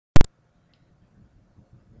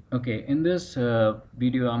Okay, in this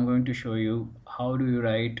video, I'm going to show you how do you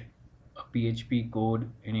write a PHP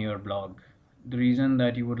code in your blog. The reason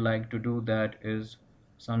that you would like to do that is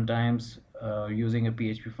sometimes using a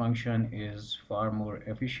PHP function is far more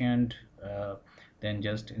efficient than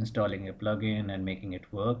just installing a plugin and making it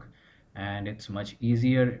work. And it's much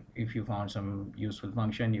easier if you found some useful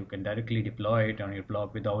function, you can directly deploy it on your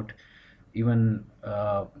blog without even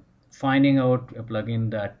finding out a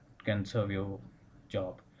plugin that can serve your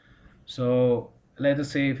job. So let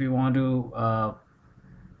us say if you want to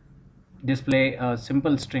display a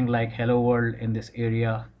simple string like hello world in this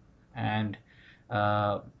area, and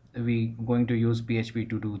uh, we going to use PHP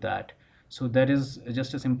to do that. So that is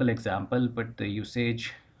just a simple example, but the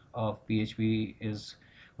usage of PHP is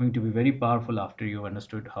going to be very powerful after you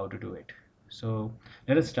understood how to do it. So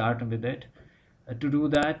let us start with it. To do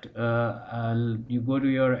that, you go to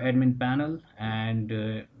your admin panel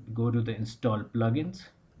and go to the install plugins.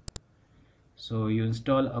 So you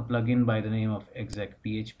install a plugin by the name of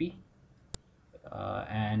Exec-PHP,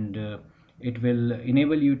 and it will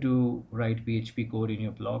enable you to write PHP code in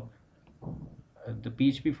your blog. The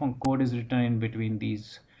PHP code is written in between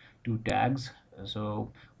these two tags.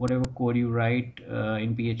 So whatever code you write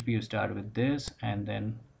in PHP, you start with this, and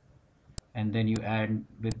then you add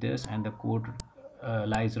with this, and the code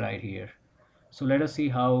lies right here. So let us see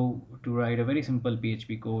how to write a very simple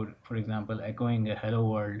PHP code, for example echoing a hello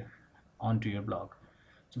world onto your blog.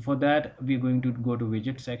 So for that we're going to go to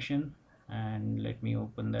widget section, and let me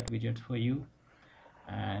open that widget for you.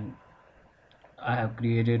 And I have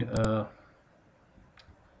created a,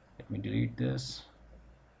 let me delete this.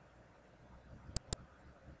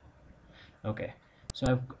 Okay,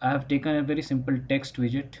 so I have taken a very simple text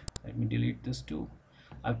widget. Let me delete this too.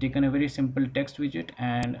 I've taken a very simple text widget,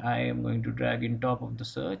 and I am going to drag in top of the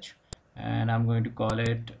search, and I'm going to call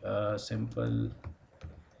it simple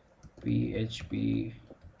PHP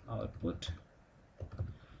output,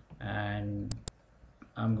 and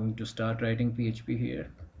I'm going to start writing PHP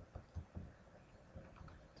here.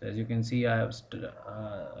 So as you can see, I've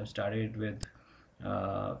started with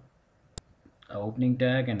uh, a opening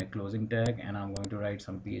tag and a closing tag, and I'm going to write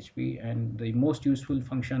some PHP. And the most useful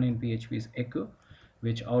function in PHP is echo,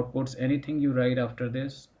 which outputs anything you write after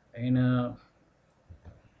this in a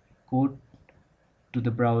code to the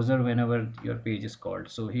browser whenever your page is called.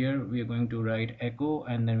 So here we are going to write echo,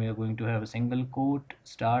 and then we are going to have a single quote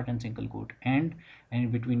start and single quote end, and in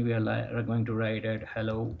between we are going to write at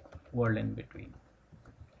hello world in between.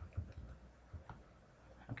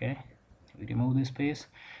 Okay, we remove this space,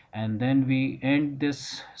 and then we end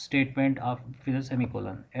this statement with a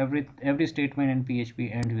semicolon. Every statement in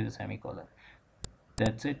PHP ends with a semicolon.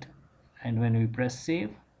 That's it. And when we press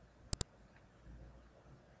save,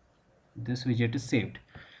 this widget is saved.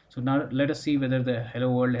 So now let us see whether the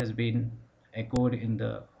hello world has been echoed in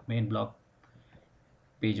the main blog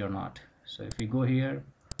page or not. So if we go here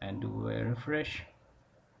and do a refresh,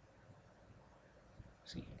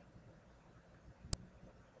 see,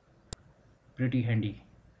 pretty handy.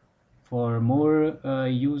 For more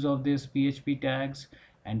use of this PHP tags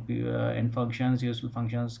and functions, useful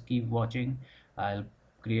functions, keep watching. I'll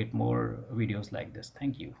create more videos like this.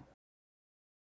 Thank you.